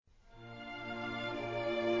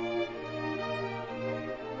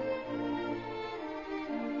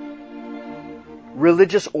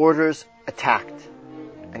religious orders attacked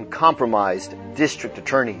and compromised district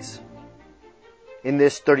attorneys. In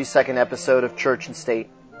this 32nd episode of Church and State,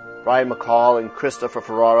 Brian McCall and Christopher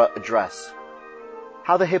Ferrara address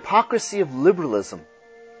how the hypocrisy of liberalism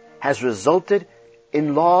has resulted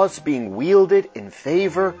in laws being wielded in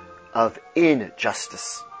favor of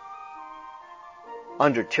injustice.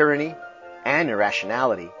 Under tyranny and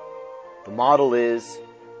irrationality, the model is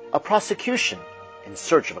a prosecution in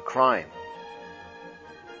search of a crime.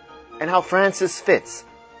 And how Francis fits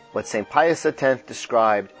what St. Pius X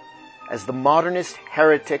described as the modernist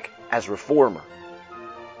heretic as reformer,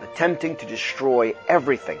 attempting to destroy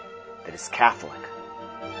everything that is Catholic.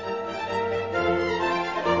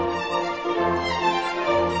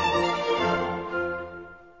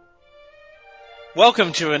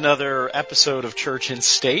 Welcome to another episode of Church and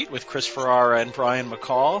State with Chris Ferrara and Brian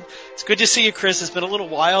McCall. It's good to see you, Chris. It's been a little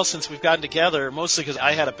while since we've gotten together, mostly because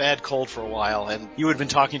I had a bad cold for a while, and you had been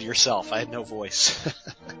talking to yourself. I had no voice.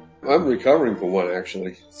 I'm recovering from one,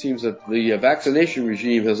 actually. It seems that the vaccination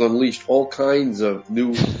regime has unleashed all kinds of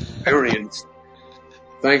new variants,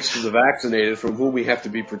 thanks to the vaccinated from whom we have to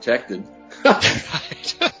be protected.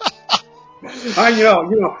 Right.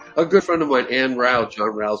 A good friend of mine, Ann Rao,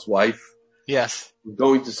 John Rao's wife, Yes.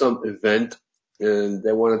 going to some event, and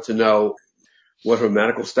they wanted to know what her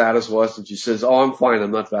medical status was, and she says, "Oh, I'm fine.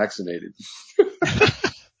 I'm not vaccinated."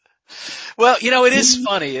 Well, it is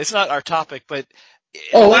funny. It's not our topic, but...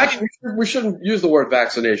 Actually, we shouldn't use the word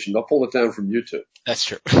vaccination. They'll pull it down from YouTube. That's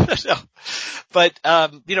true. No. But,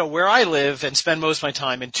 where I live and spend most of my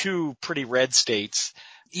time in two pretty red states,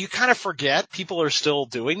 you kind of forget people are still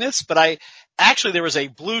doing this, but actually there was a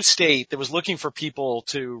blue state that was looking for people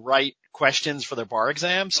to write questions for their bar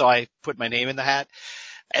exam, so I put my name in the hat.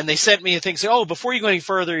 And they sent me a thing saying, before you go any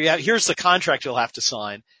further, here's the contract you'll have to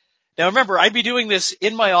sign. Now remember, I'd be doing this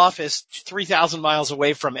in my office 3,000 miles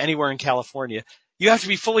away from anywhere in California. You have to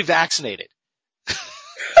be fully vaccinated.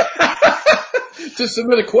 To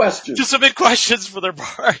submit a question. To submit questions for their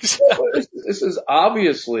bar exam. Well, this is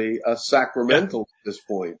obviously a sacramental at this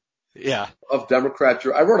point. Yeah. Of Democrat.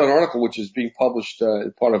 I wrote an article which is being published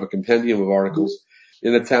as part of a compendium of articles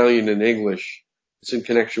in Italian and English. It's in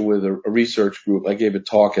connection with a research group. I gave a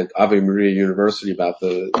talk at Ave Maria University about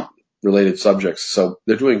the related subjects. So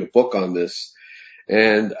they're doing a book on this.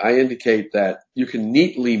 And I indicate that you can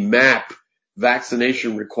neatly map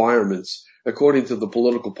vaccination requirements according to the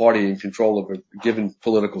political party in control of a given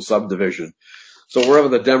political subdivision. So wherever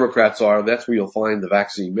the Democrats are, that's where you'll find the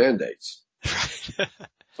vaccine mandates.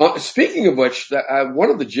 Speaking of which, one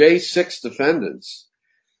of the J6 defendants,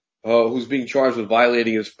 who's being charged with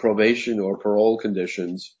violating his probation or parole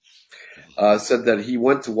conditions, said that he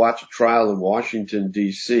went to watch a trial in Washington,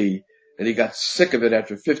 D.C., and he got sick of it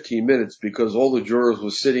after 15 minutes because all the jurors were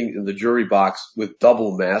sitting in the jury box with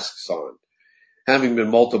double masks on. Having been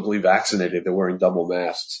multiply vaccinated, they're wearing double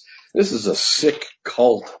masks. This is a sick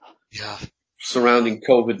cult surrounding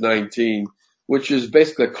COVID-19, which is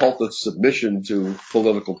basically a cult of submission to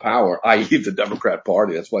political power, i.e. the Democrat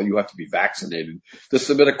Party. That's why you have to be vaccinated to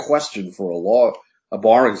submit a question for a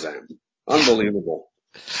bar exam. Unbelievable.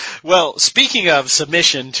 Well, speaking of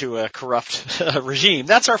submission to a corrupt regime,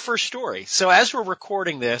 that's our first story. So as we're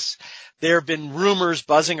recording this, there have been rumors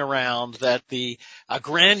buzzing around that a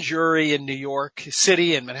grand jury in New York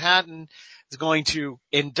City and Manhattan is going to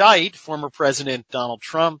indict former President Donald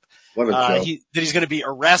Trump. What a joke. That he's going to be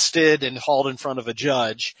arrested and hauled in front of a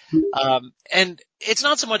judge. And it's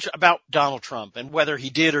not so much about Donald Trump and whether he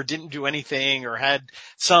did or didn't do anything or had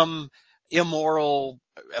some immoral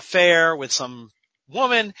affair with some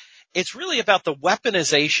woman. It's really about the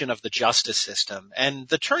weaponization of the justice system and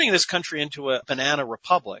the turning this country into a banana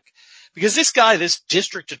republic. Because this guy, this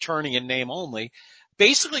district attorney in name only,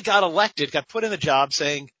 basically got elected, got put in the job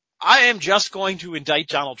saying, I am just going to indict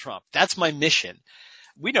Donald Trump. That's my mission.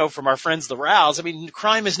 We know from our friends the Raos,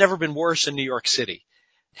 crime has never been worse in New York City.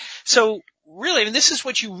 So really, this is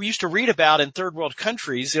what you used to read about in third world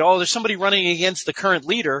countries. There's somebody running against the current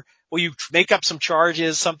leader. Well, you make up some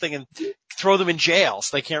charges, something, and throw them in jail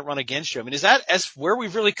so they can't run against you. Is that where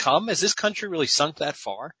we've really come? Has this country really sunk that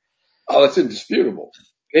far? Oh, it's indisputable.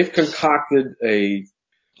 They've concocted a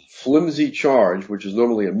flimsy charge, which is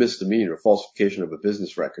normally a misdemeanor, falsification of a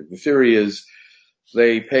business record. The theory is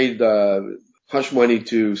they paid hush money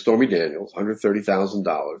to Stormy Daniels,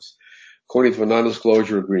 $130,000, according to a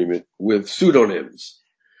non-disclosure agreement with pseudonyms.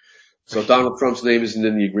 So Donald Trump's name isn't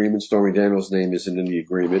in the agreement. Stormy Daniels' name isn't in the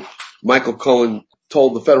agreement. Michael Cohen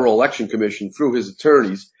told the Federal Election Commission through his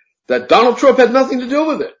attorneys that Donald Trump had nothing to do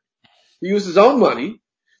with it. He used his own money.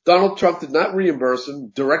 Donald Trump did not reimburse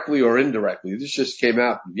him directly or indirectly. This just came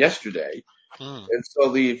out yesterday. Hmm. And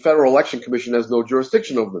so the Federal Election Commission has no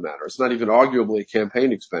jurisdiction over the matter. It's not even arguably a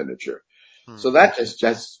campaign expenditure. Hmm. So that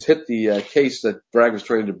just hit the case that Bragg was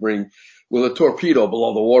trying to bring with a torpedo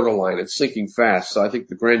below the waterline. It's sinking fast. So I think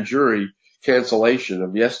the grand jury cancellation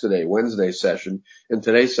of yesterday, Wednesday session, and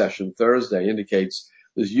today's session, Thursday, indicates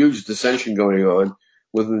there's huge dissension going on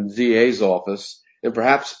within the DA's office and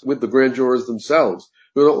perhaps with the grand jurors themselves,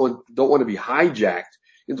 who don't want to be hijacked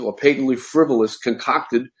into a patently frivolous,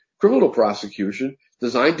 concocted criminal prosecution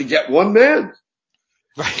designed to get one man.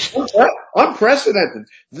 Right. Unprecedented.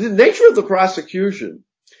 The nature of the prosecution,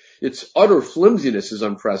 its utter flimsiness is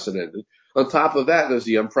unprecedented. On top of that, there's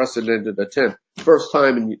the unprecedented attempt, first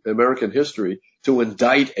time in American history, to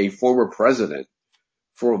indict a former president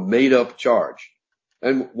for a made-up charge.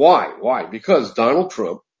 And why? Why? Because Donald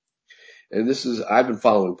Trump, and I've been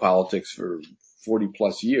following politics for 40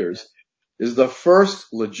 plus years, is the first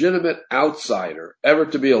legitimate outsider ever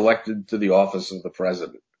to be elected to the office of the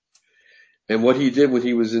president. And what he did when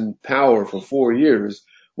he was in power for 4 years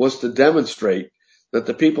was to demonstrate that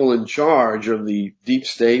the people in charge of the deep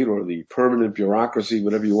state or the permanent bureaucracy,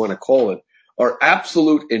 whatever you want to call it, are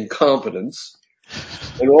absolute incompetents.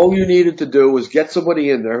 And all you needed to do was get somebody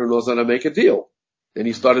in there who knows how to make a deal. And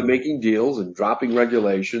he started making deals and dropping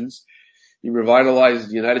regulations. He revitalized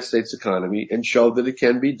the United States economy and showed that it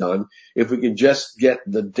can be done if we can just get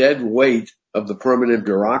the dead weight of the permanent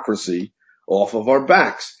bureaucracy off of our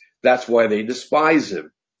backs. That's why they despise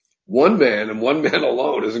him. One man, and one man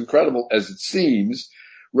alone, as incredible as it seems,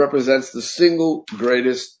 represents the single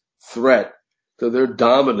greatest threat to their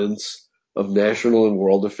dominance of national and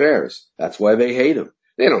world affairs. That's why they hate him.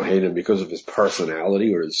 They don't hate him because of his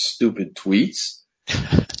personality or his stupid tweets.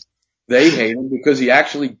 They hate him because he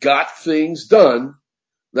actually got things done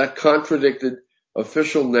that contradicted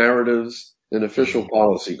official narratives and official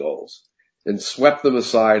policy goals and swept them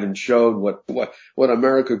aside and showed what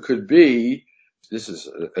America could be. This is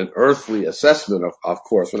an earthly assessment, of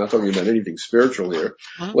course. We're not talking about anything spiritual here.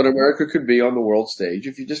 What America could be on the world stage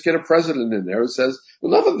if you just get a president in there who says,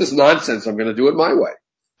 well, enough of this nonsense. I'm going to do it my way.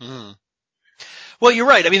 Hmm. Well, you're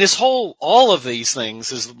right. I mean, all of these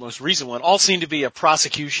things, is the most recent one, all seem to be a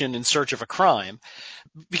prosecution in search of a crime.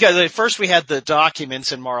 Because at first we had the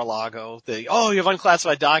documents in Mar-a-Lago, you have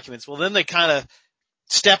unclassified documents. Well, then they kind of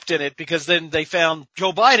stepped in it because then they found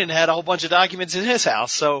Joe Biden had a whole bunch of documents in his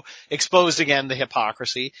house. So exposed again the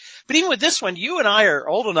hypocrisy. But even with this one, you and I are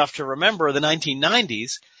old enough to remember the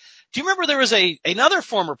 1990s. Do you remember there was another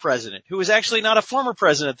former president who was actually not a former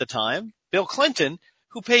president at the time, Bill Clinton,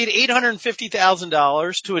 who paid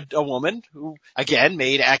 $850,000 to a woman who, again,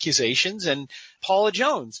 made accusations, and Paula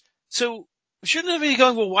Jones. So shouldn't it be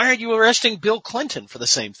going, well, why aren't you arresting Bill Clinton for the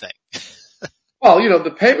same thing? Well,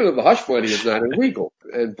 the payment of the hush money is not illegal.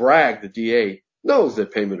 And Bragg, the DA, knows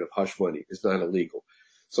that payment of hush money is not illegal.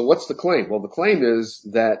 So what's the claim? Well, the claim is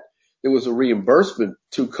that there was a reimbursement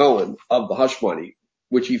to Cohen of the hush money,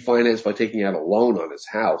 which he financed by taking out a loan on his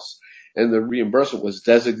house. And the reimbursement was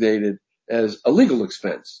designated as a legal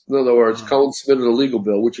expense. In other words, Cohen submitted a legal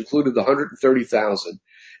bill, which included the $130,000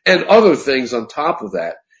 and other things on top of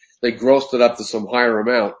that. They grossed it up to some higher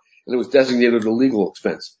amount, and it was designated a legal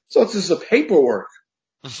expense. So it's just a paperwork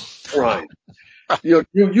crime. You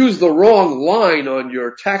use the wrong line on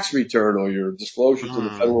your tax return or your disclosure to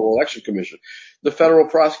the Federal Election Commission. The federal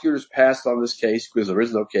prosecutors passed on this case because there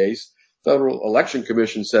is no case. Federal Election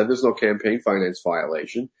Commission said there's no campaign finance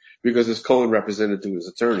violation because, as Cohen represented to his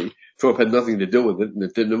attorney, Trump had nothing to do with it and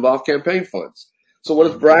it didn't involve campaign funds. So what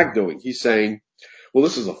is Bragg doing? He's saying, well,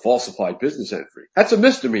 this is a falsified business entry. That's a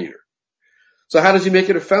misdemeanor. So how does he make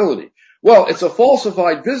it a felony? Well, it's a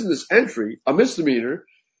falsified business entry, a misdemeanor,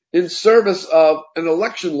 in service of an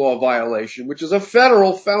election law violation, which is a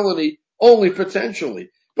federal felony only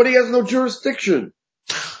potentially. But he has no jurisdiction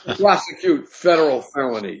to prosecute federal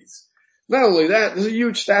felonies. Not only that, there's a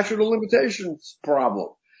huge statute of limitations problem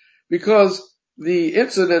because the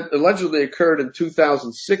incident allegedly occurred in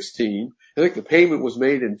 2016. I think the payment was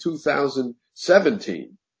made in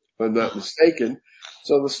 2017, if I'm not mistaken.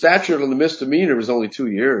 So the statute on the misdemeanor is only 2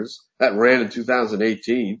 years. That ran in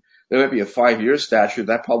 2018. There might be a 5-year statute.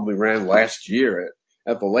 That probably ran last year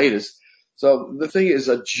at the latest. So the thing is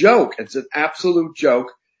a joke. It's an absolute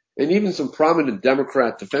joke. And even some prominent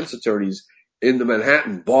Democrat defense attorneys in the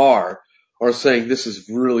Manhattan bar are saying this is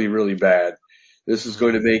really, really bad. This is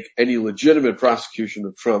going to make any legitimate prosecution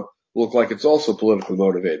of Trump look like it's also politically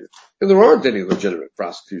motivated. And there aren't any legitimate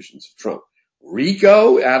prosecutions of Trump.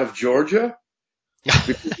 Rico out of Georgia,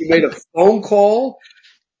 because he made a phone call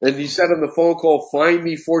and he said on the phone call, find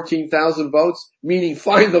me 14,000 votes, meaning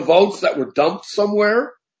find the votes that were dumped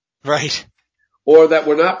somewhere. Right. or that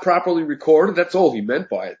were not properly recorded. That's all he meant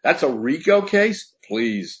by it. That's a RICO case?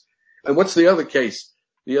 Please. And what's the other case?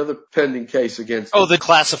 The other pending case against him? The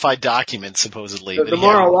classified documents, supposedly. The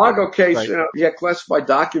Mar-a-Lago case, right. He had classified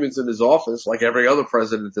documents in his office, like every other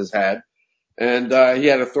president has had. And he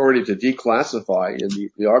had authority to declassify. And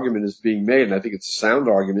the argument is being made, and I think it's a sound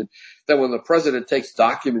argument, that when the president takes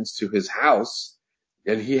documents to his house,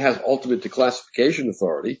 and he has ultimate declassification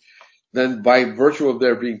authority, then by virtue of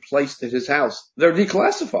their being placed at his house, they're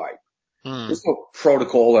declassified. There's no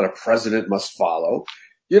protocol that a president must follow.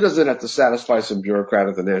 He doesn't have to satisfy some bureaucrat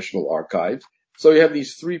at the National Archives. So you have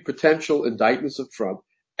these three potential indictments of Trump.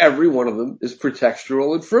 Every one of them is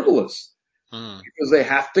pretextual and frivolous because they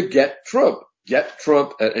have to get Trump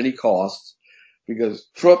at any cost, because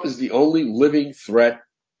Trump is the only living threat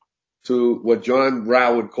to what John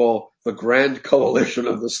Rao would call the grand coalition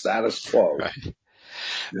of the status quo. Right.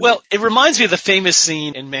 Well, it reminds me of the famous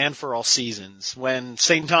scene in Man for All Seasons when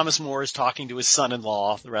St. Thomas More is talking to his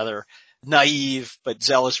son-in-law, the rather naive but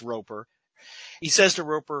zealous Roper. He says to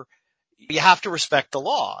Roper, you have to respect the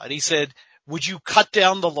law. And he said, would you cut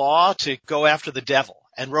down the law to go after the devil?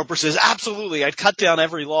 And Roper says, absolutely, I'd cut down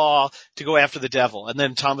every law to go after the devil. And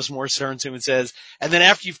then Thomas More turns to him and says, and then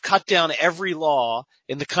after you've cut down every law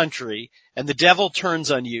in the country and the devil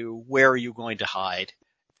turns on you, where are you going to hide?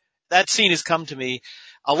 That scene has come to me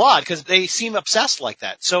a lot because they seem obsessed like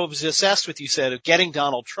that. So obsessed with, you said, of getting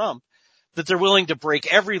Donald Trump that they're willing to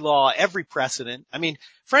break every law, every precedent. I mean,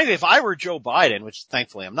 frankly, if I were Joe Biden, which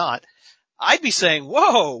thankfully I'm not, I'd be saying,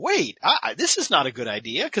 whoa, wait, this is not a good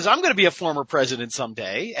idea because I'm going to be a former president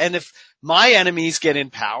someday. And if my enemies get in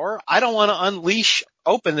power, I don't want to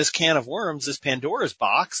open this can of worms, this Pandora's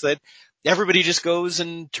box that everybody just goes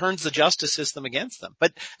and turns the justice system against them.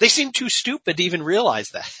 But they seem too stupid to even realize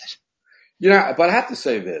that. But I have to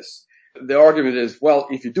say this. The argument is, well,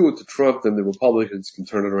 if you do it to Trump, then the Republicans can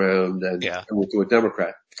turn it around and we'll do a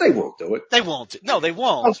Democrat. They won't do it. They won't. No, they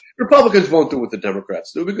won't. Republicans won't do what the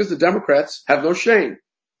Democrats do because the Democrats have no shame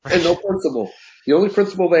and no principle. The only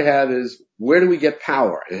principle they have is where do we get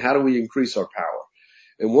power and how do we increase our power?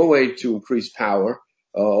 And one way to increase power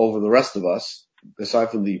over the rest of us,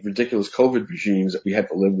 aside from the ridiculous COVID regimes that we had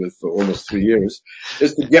to live with for almost 3 years,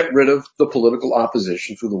 is to get rid of the political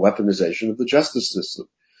opposition through the weaponization of the justice system.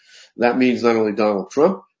 That means not only Donald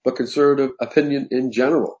Trump, but conservative opinion in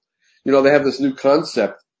general. They have this new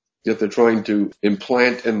concept that they're trying to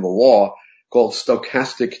implant in the law called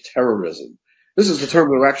stochastic terrorism. This is the term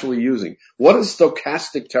they're actually using. What is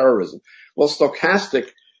stochastic terrorism? Well, stochastic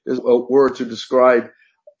is a word to describe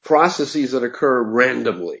processes that occur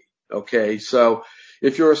randomly. Okay, so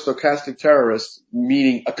if you're a stochastic terrorist,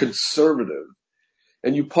 meaning a conservative,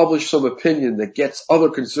 and you publish some opinion that gets other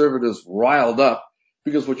conservatives riled up,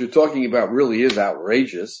 because what you're talking about really is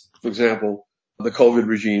outrageous. For example, the COVID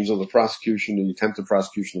regimes or the attempted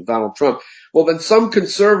prosecution of Donald Trump. Well, then some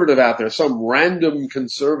conservative out there, some random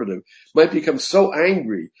conservative might become so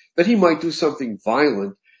angry that he might do something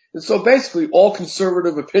violent. And so basically all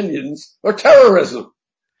conservative opinions are terrorism.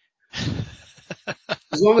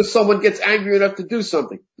 As long as someone gets angry enough to do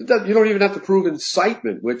something. You don't even have to prove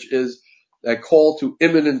incitement, which is a call to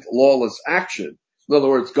imminent lawless action. In other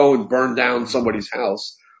words, go and burn down somebody's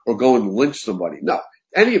house or go and lynch somebody. No,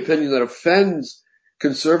 any opinion that offends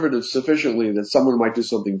conservatives sufficiently that someone might do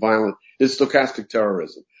something violent is stochastic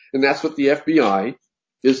terrorism. And that's what the FBI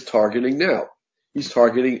is targeting now. He's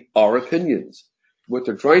targeting our opinions. What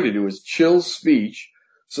they're trying to do is chill speech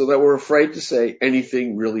so that we're afraid to say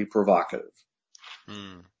anything really provocative.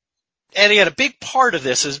 And yet a big part of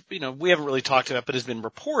this is, we haven't really talked about, but has been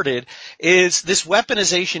reported, is this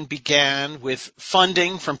weaponization began with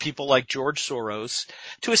funding from people like George Soros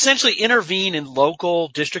to essentially intervene in local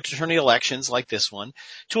district attorney elections like this one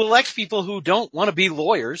to elect people who don't want to be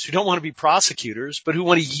lawyers, who don't want to be prosecutors, but who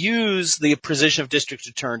want to use the position of district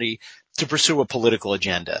attorney to pursue a political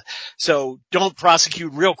agenda. So don't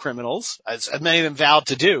prosecute real criminals, as many of them vowed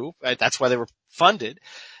to do. Right? That's why they were funded,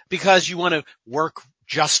 because you want to work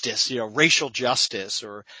justice, racial justice,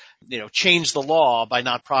 or, change the law by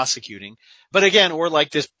not prosecuting. But again, or like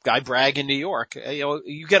this guy Bragg in New York,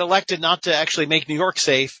 you get elected not to actually make New York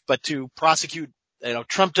safe, but to prosecute,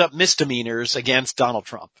 trumped up misdemeanors against Donald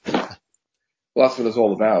Trump. Well, that's what it's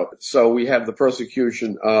all about. So we have the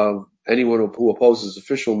persecution of anyone who opposes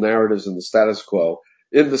official narratives in the status quo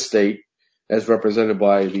in the state, as represented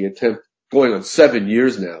by the attempt going on 7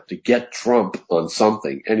 years now to get Trump on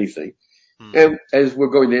something, anything. And as we're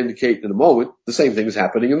going to indicate in a moment, the same thing is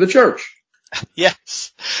happening in the church.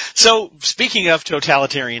 Yes. So speaking of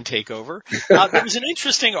totalitarian takeover, there was an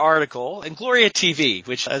interesting article in Gloria TV,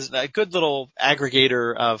 which is a good little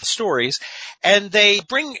aggregator of stories, and they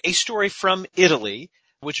bring a story from Italy,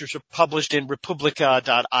 which was published in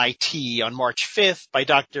Repubblica.it on March 5th by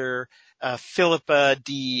Dr. Filippa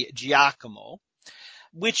Di Giacomo,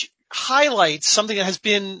 which highlights something that has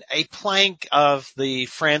been a plank of the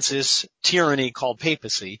Francis tyranny called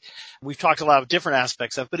papacy. We've talked a lot of different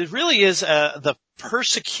aspects of, but it really is the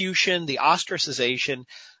persecution, the ostracization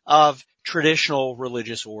of traditional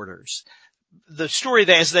religious orders. The story,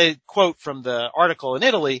 that, as they quote from the article in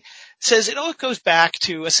Italy, says it all goes back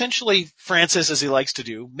to essentially Francis, as he likes to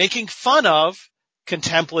do, making fun of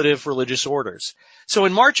contemplative religious orders. So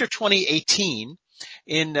in March of 2018,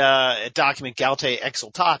 in a document Gaudete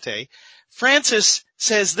Exsultate, Francis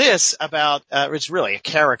says this about, it's really a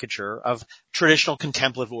caricature of traditional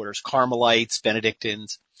contemplative orders, Carmelites,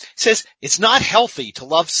 Benedictines. He says, it's not healthy to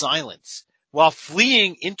love silence while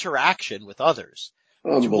fleeing interaction with others,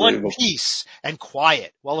 to want peace and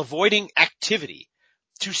quiet while avoiding activity,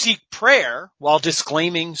 to seek prayer while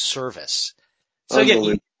disclaiming service. So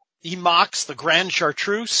again, he mocks the Grand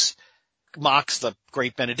Chartreuse, mocks the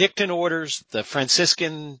great Benedictine orders, the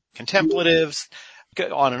Franciscan contemplatives,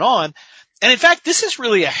 on and on. And in fact, this is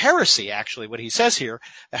really a heresy, actually, what he says here.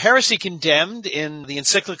 A heresy condemned in the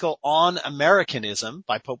encyclical On Americanism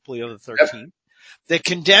by Pope Leo XIII, that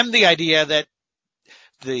condemned the idea that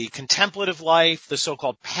the contemplative life, the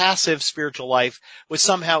so-called passive spiritual life, was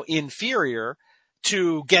somehow inferior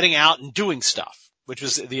to getting out and doing stuff, which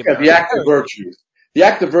was the active virtues. The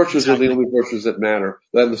active virtues are the only virtues that matter.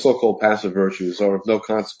 Then the so-called passive virtues are of no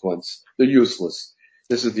consequence. They're useless.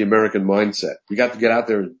 This is the American mindset. You got to get out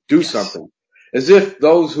there and do something. As if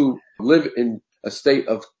those who live in a state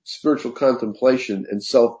of spiritual contemplation and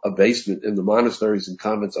self-abasement in the monasteries and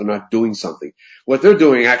convents are not doing something. What they're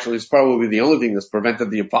doing actually is probably the only thing that's prevented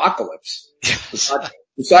the apocalypse.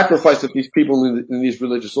 The sacrifice that these people in these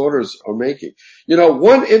religious orders are making. You know,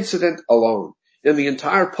 one incident alone in the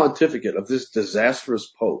entire pontificate of this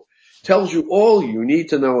disastrous pope tells you all you need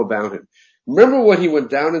to know about him. Remember when he went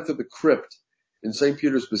down into the crypt in St.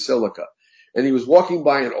 Peter's Basilica and he was walking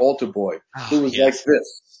by an altar boy who was like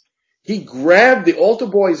this. He grabbed the altar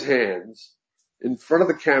boy's hands in front of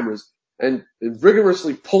the cameras and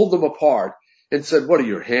vigorously pulled them apart and said, "What are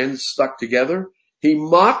your hands stuck together?" He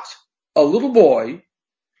mocked a little boy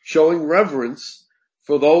showing reverence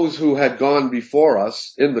for those who had gone before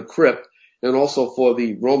us in the crypt, and also for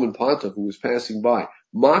the Roman pontiff who was passing by,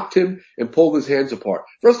 mocked him and pulled his hands apart.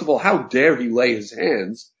 First of all, how dare he lay his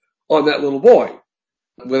hands on that little boy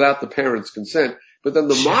without the parents' consent? But then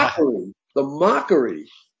the mockery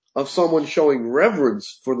of someone showing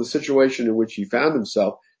reverence for the situation in which he found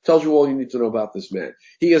himself tells you all you need to know about this man.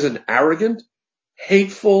 He is an arrogant,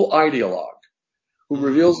 hateful ideologue who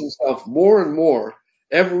reveals himself more and more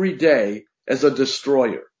every day as a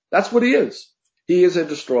destroyer. That's what he is. He is a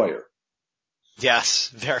destroyer. Yes,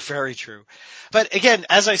 very, very true. But again,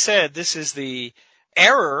 as I said, this is the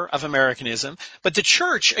error of Americanism. But the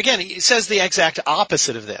church, again, it says the exact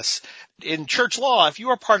opposite of this. In church law, if you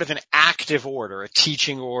are part of an active order, a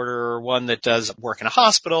teaching order, or one that does work in a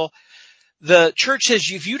hospital, the church says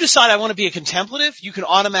if you decide I want to be a contemplative, you can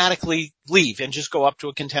automatically leave and just go up to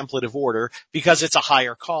a contemplative order because it's a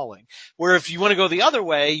higher calling. Where if you want to go the other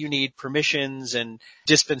way, you need permissions and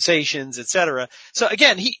dispensations, etc. So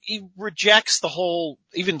again, he rejects the whole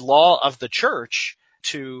even law of the church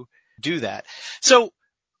to do that. So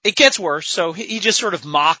it gets worse. So he just sort of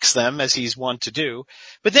mocks them as he's wont to do.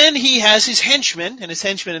 But then he has his henchmen, and his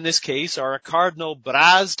henchmen in this case are Cardinal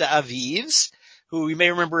Braz de Avives, who you may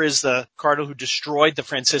remember is the cardinal who destroyed the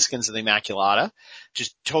Franciscans of the Immaculata,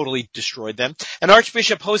 just totally destroyed them, and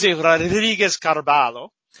Archbishop Jose Rodriguez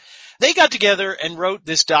Carvalho. They got together and wrote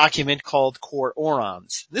this document called Cor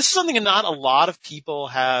Orans. This is something that not a lot of people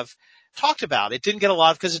have talked about. It didn't get a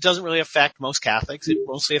lot because it doesn't really affect most Catholics. It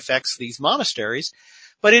mostly affects these monasteries.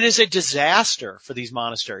 But it is a disaster for these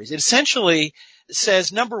monasteries. It essentially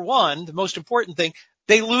says, number one, the most important thing,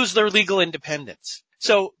 they lose their legal independence.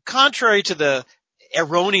 So contrary to the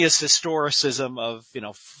erroneous historicism of,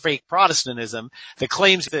 fake Protestantism that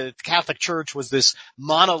claims the Catholic Church was this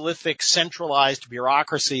monolithic, centralized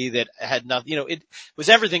bureaucracy that had nothing, it was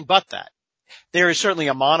everything but that. There is certainly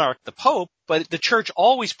a monarch, the Pope, but the Church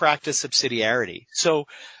always practiced subsidiarity. So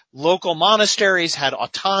local monasteries had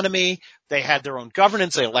autonomy. They had their own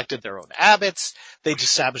governance. They elected their own abbots. They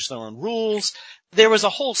established their own rules. There was a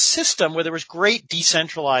whole system where there was great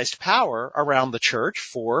decentralized power around the church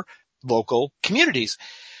for local communities.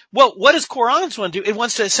 Well, what does Cor Orans want to do? It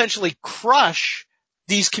wants to essentially crush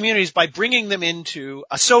these communities by bringing them into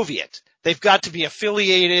a Soviet. They've got to be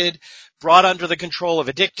affiliated, brought under the control of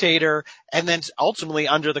a dictator, and then ultimately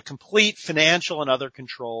under the complete financial and other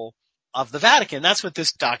control of the Vatican. That's what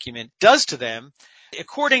this document does to them.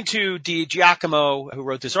 According to Di Giacomo, who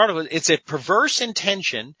wrote this article, it's a perverse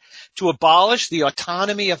intention to abolish the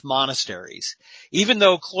autonomy of monasteries, even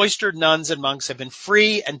though cloistered nuns and monks have been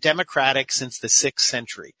free and democratic since the 6th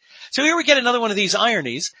century. So here we get another one of these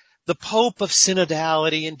ironies. The Pope of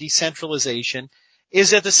synodality and decentralization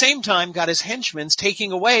is at the same time got his henchmen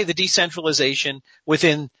taking away the decentralization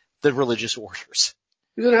within the religious orders.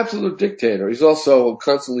 He's an absolute dictator. He's also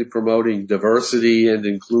constantly promoting diversity and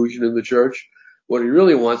inclusion in the church. What he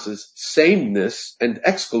really wants is sameness and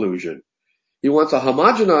exclusion. He wants a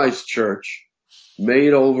homogenized church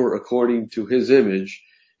made over according to his image,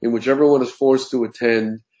 in which everyone is forced to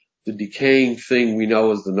attend the decaying thing we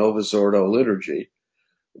know as the Novus Ordo liturgy,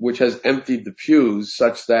 which has emptied the pews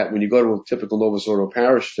such that when you go to a typical Novus Ordo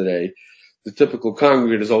parish today, the typical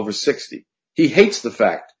congregant is over 60. He hates the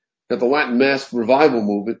fact that the Latin Mass revival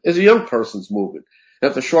movement is a young person's movement.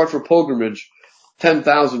 At the Chartres pilgrimage,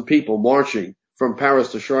 10,000 people marching from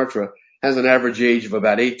Paris to Chartres has an average age of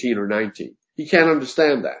about 18 or 19. He can't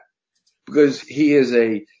understand that because he is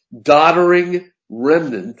a doddering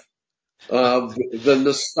remnant of the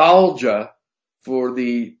nostalgia for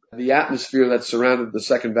the atmosphere that surrounded the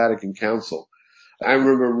Second Vatican Council. I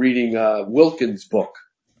remember reading Wilkins' book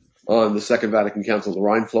on the Second Vatican Council, The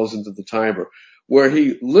Rhine Flows into the Tiber, where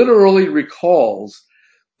he literally recalls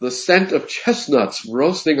the scent of chestnuts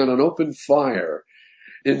roasting on an open fire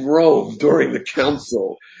in Rome during the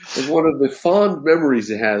council as one of the fond memories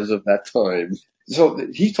he has of that time. So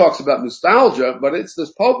he talks about nostalgia, but it's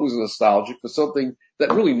this Pope who's nostalgic for something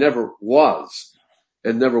that really never was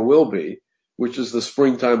and never will be, which is the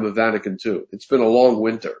springtime of Vatican II. It's been a long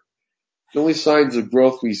winter. The only signs of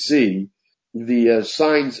growth we see, the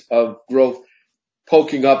signs of growth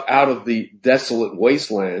poking up out of the desolate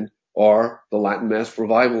wasteland, are the Latin Mass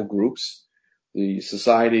revival groups, the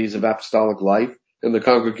societies of apostolic life, and the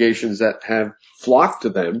congregations that have flocked to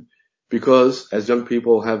them because, as young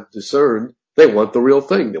people have discerned, they want the real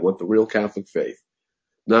thing. They want the real Catholic faith,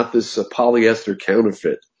 not this polyester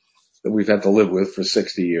counterfeit that we've had to live with for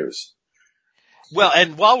 60 years. Well,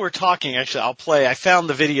 and while we're talking, actually, I found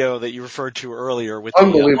the video that you referred to earlier with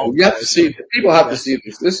Unbelievable. You have to see, people have to see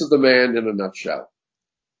this. This is the man in a nutshell.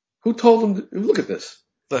 Who told him look at this?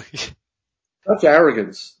 Such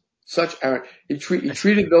arrogance. He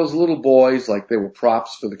treated those little boys like they were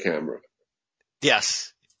props for the camera.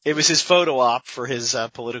 Yes. It was his photo op for his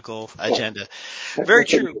political agenda. Very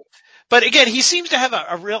true. But again, he seems to have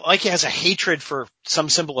a real, like he has a hatred for some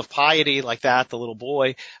symbol of piety like that, the little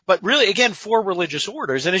boy, but really, again, for religious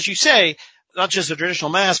orders. And as you say, not just the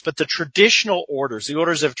traditional Mass, but the traditional orders, the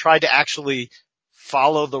orders have tried to actually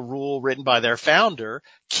follow the rule written by their founder,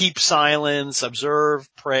 keep silence, observe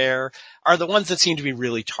prayer, are the ones that seem to be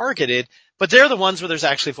really targeted, but they're the ones where there's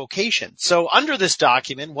actually vocation. So under this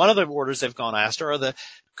document, one of the orders they've gone after are the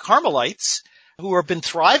Carmelites, who have been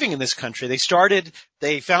thriving in this country.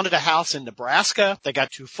 They founded a house in Nebraska. They got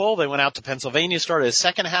too full. They went out to Pennsylvania, started a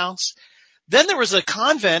second house. Then there was a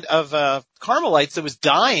convent of Carmelites that was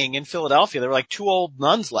dying in Philadelphia. There were like 2 old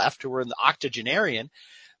nuns left who were in the octogenarian.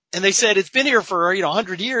 And they said, it's been here for,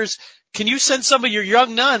 100 years. Can you send some of your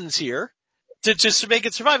young nuns here to make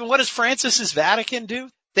it survive? And what does Francis's Vatican do?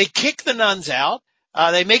 They kick the nuns out.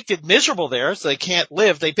 They make it miserable there so they can't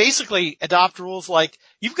live. They basically adopt rules like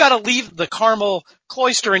you've got to leave the Carmel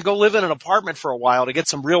cloister and go live in an apartment for a while to get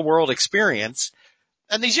some real world experience.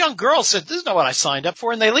 And these young girls said, this is not what I signed up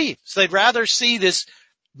for, and they leave. So they'd rather see this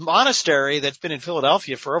monastery that's been in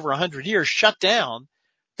Philadelphia for over 100 years shut down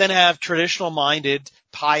than have traditional minded,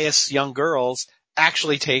 pious young girls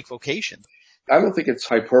actually take vocation. I don't think it's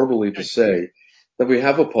hyperbole to say that we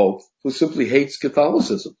have a Pope who simply hates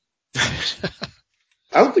Catholicism.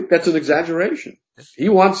 I don't think that's an exaggeration. He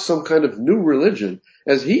wants some kind of new religion.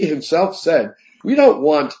 As he himself said, we don't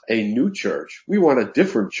want a new church. We want a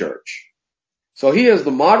different church. So he is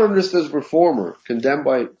the modernist as reformer, condemned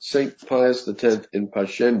by St. Pius X in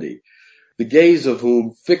Pascendi, the gaze of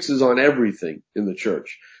whom fixes on everything in the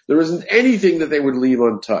church. There isn't anything that they would leave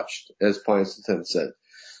untouched, as Pius X said.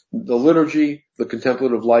 The liturgy, the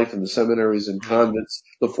contemplative life in the seminaries and convents,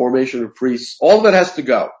 the formation of priests, all of that has to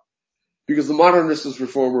go. Because the modernist as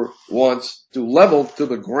reformer wants to level to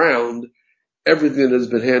the ground everything that has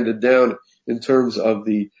been handed down in terms of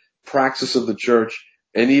the praxis of the church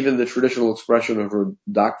and even the traditional expression of her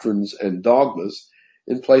doctrines and dogmas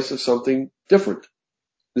in place of something different.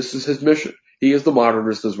 This is his mission. He is the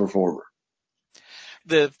modernist as reformer.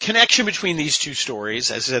 the connection between these two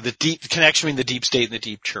stories, as I said, the deep connection between the deep state and the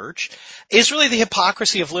deep church, is really the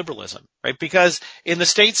hypocrisy of liberalism, right? Because in the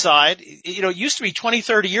state side, it used to be 20,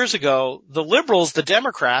 30 years ago, the liberals, the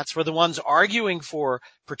Democrats, were the ones arguing for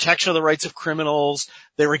protection of the rights of criminals.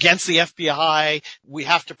 They were against the FBI. We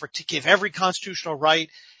have to give every constitutional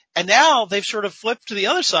right. And now they've sort of flipped to the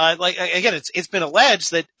other side. Like, again, it's been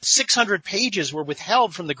alleged that 600 pages were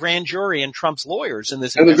withheld from the grand jury and Trump's lawyers in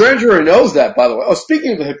this. And the grand jury knows that, by the way. Oh,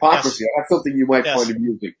 speaking of the hypocrisy, Yes. I have something you might Yes. find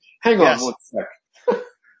amusing. Hang on Yes. one sec.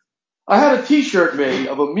 I had a t-shirt made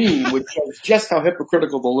of a meme which shows just how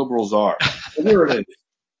hypocritical the liberals are. And here it is.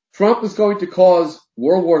 Trump is going to cause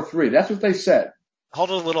World War III. That's what they said. Hold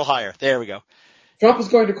it a little higher. There we go. Trump is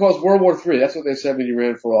going to cause World War III. That's what they said when he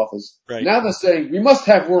ran for office. Right. Now they're saying we must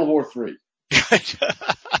have World War III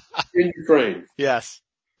in Ukraine. Yes.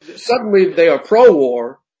 Suddenly they are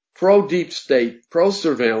pro-war, pro-deep state,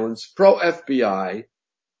 pro-surveillance, pro-FBI,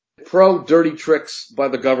 pro-dirty tricks by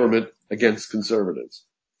the government against conservatives.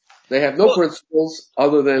 They have no principles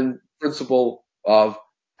other than principle of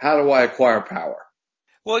how do I acquire power.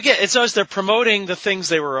 Well, again, it's as they're promoting the things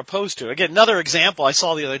they were opposed to. Again, another example I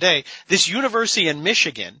saw the other day, this university in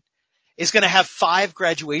Michigan is going to have 5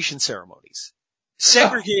 graduation ceremonies,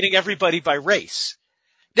 segregating everybody by race.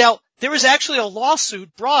 Now, there was actually a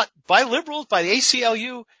lawsuit brought by liberals, by the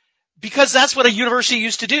ACLU, because that's what a university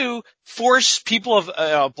used to do, force people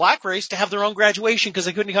of black race to have their own graduation because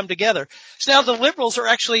they couldn't come together. So now the liberals are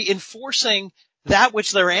actually enforcing that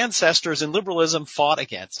which their ancestors in liberalism fought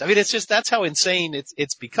against. I mean, it's just, that's how insane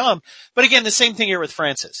it's become. But again, the same thing here with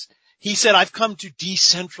Francis. He said, I've come to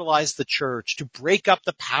decentralize the church, to break up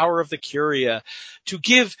the power of the curia, to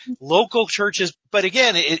give local churches, but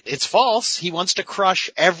again, it's false. He wants to crush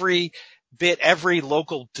every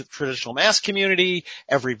local traditional mass community,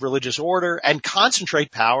 every religious order, and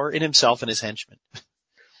concentrate power in himself and his henchmen.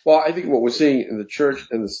 Well, I think what we're seeing in the church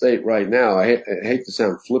and the state right now, I hate to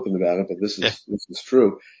sound flippant about it, but this is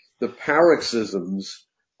true. The paroxysms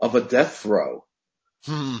of a death throw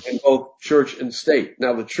in both church and state.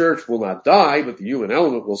 Now, the church will not die, but the human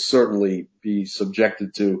element will certainly be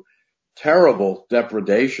subjected to terrible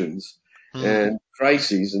depredations and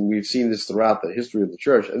crises, and we've seen this throughout the history of the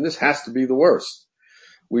church, and this has to be the worst.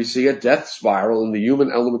 We see a death spiral in the human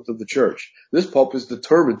element of the church. This pope is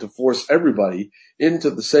determined to force everybody into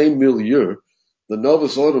the same milieu, the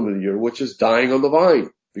Novus Ordo milieu, which is dying on the vine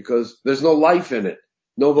because there's no life in it,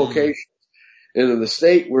 no vocation. And in the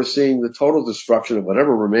state, we're seeing the total destruction of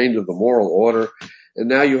whatever remained of the moral order. And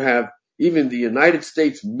now you have even the United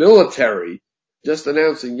States military just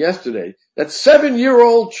announcing yesterday that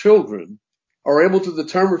 7-year-old children are able to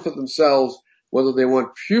determine for themselves whether they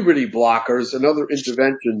want puberty blockers and other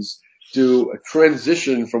interventions to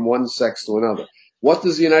transition from one sex to another. What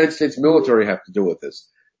does the United States military have to do with this?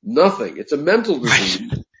 Nothing. It's a mental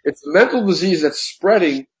disease. It's a mental disease that's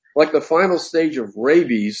spreading like the final stage of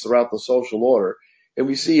rabies throughout the social order, and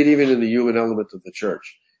we see it even in the human element of the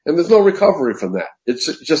church. And there's no recovery from that. It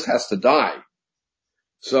just has to die.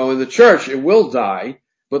 So in the church, it will die,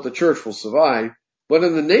 but the church will survive. But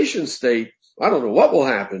in the nation state, I don't know what will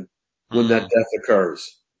happen when that death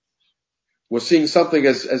occurs. We're seeing something,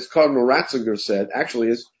 as Cardinal Ratzinger said,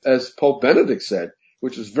 actually as Pope Benedict said,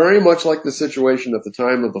 which is very much like the situation at the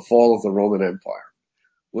time of the fall of the Roman Empire,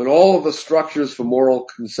 when all of the structures for moral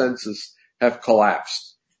consensus have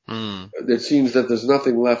collapsed. It seems that there's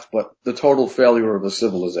nothing left but the total failure of a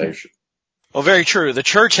civilization. Well, very true. The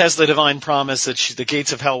church has the divine promise that the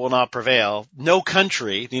gates of hell will not prevail. No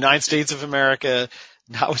country, the United States of America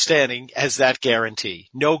notwithstanding, has that guarantee.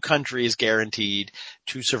 No country is guaranteed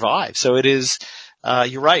to survive. So it is,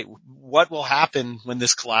 you're right. What will happen when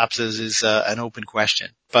this collapses is an open question.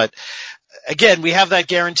 But again, we have that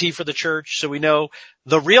guarantee for the church, so we know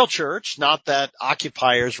the real church, not that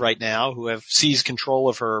occupiers right now who have seized control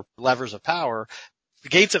of her levers of power. The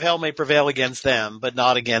gates of hell may prevail against them, but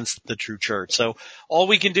not against the true church. So all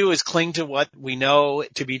we can do is cling to what we know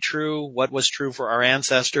to be true, what was true for our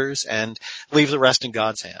ancestors, and leave the rest in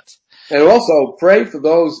God's hands. And also pray for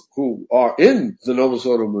those who are in the Novus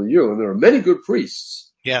Ordo milieu, and there are many good priests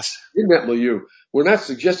Yes. in that milieu. We're not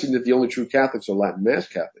suggesting that the only true Catholics are Latin Mass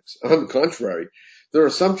Catholics. On the contrary, there are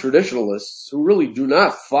some traditionalists who really do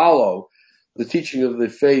not follow the teaching of the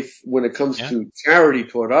faith when it comes to charity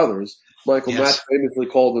toward others. Michael Matt famously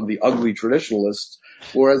called them the ugly traditionalists,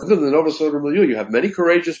 whereas in the Novus Ordo milieu, you have many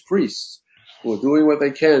courageous priests who are doing what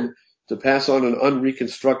they can to pass on an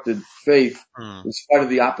unreconstructed faith in spite of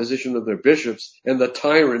the opposition of their bishops and the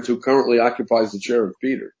tyrant who currently occupies the chair of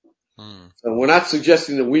Peter. So we're not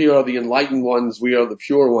suggesting that we are the enlightened ones, we are the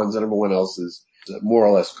pure ones, and everyone else is more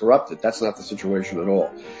or less corrupted. That's not the situation at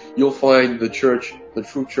all. You'll find the church, the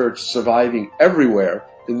true church, surviving everywhere,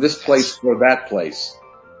 in this place or that place,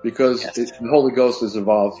 because the Holy Ghost is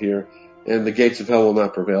involved here, and the gates of hell will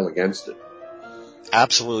not prevail against it.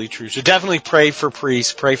 Absolutely true. So definitely pray for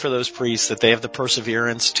priests. Pray for those priests that they have the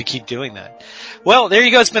perseverance to keep doing that. Well, there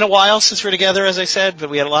you go. It's been a while since we're together, as I said, but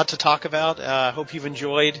we had a lot to talk about. Hope you've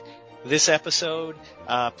enjoyed this episode.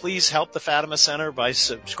 Please help the Fatima Center by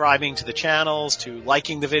subscribing to the channels, to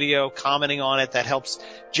liking the video, commenting on it. That helps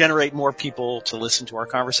generate more people to listen to our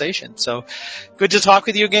conversation. So good to talk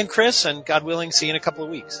with you again, Chris, and God willing, see you in a couple of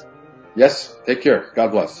weeks. Yes, take care.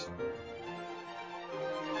 God bless.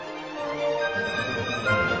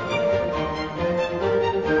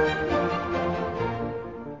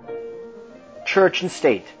 Church and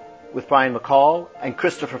State with Brian McCall and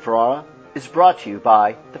Christopher Ferrara is brought to you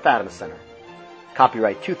by the Fatima Center.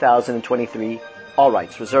 Copyright 2023, all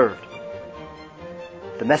rights reserved.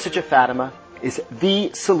 The message of Fatima is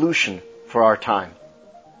the solution for our time.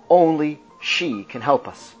 Only she can help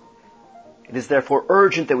us. It is therefore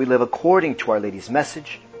urgent that we live according to Our Lady's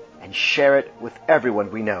message and share it with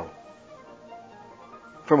everyone we know.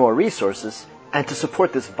 For more resources and to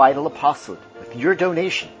support this vital apostolate with your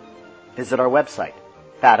donation, visit our website,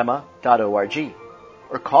 fatima.org,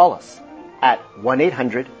 or call us at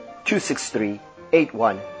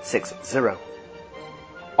 1-800-263-8160.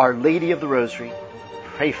 Our Lady of the Rosary,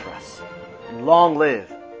 pray for us. And long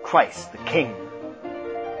live Christ the King.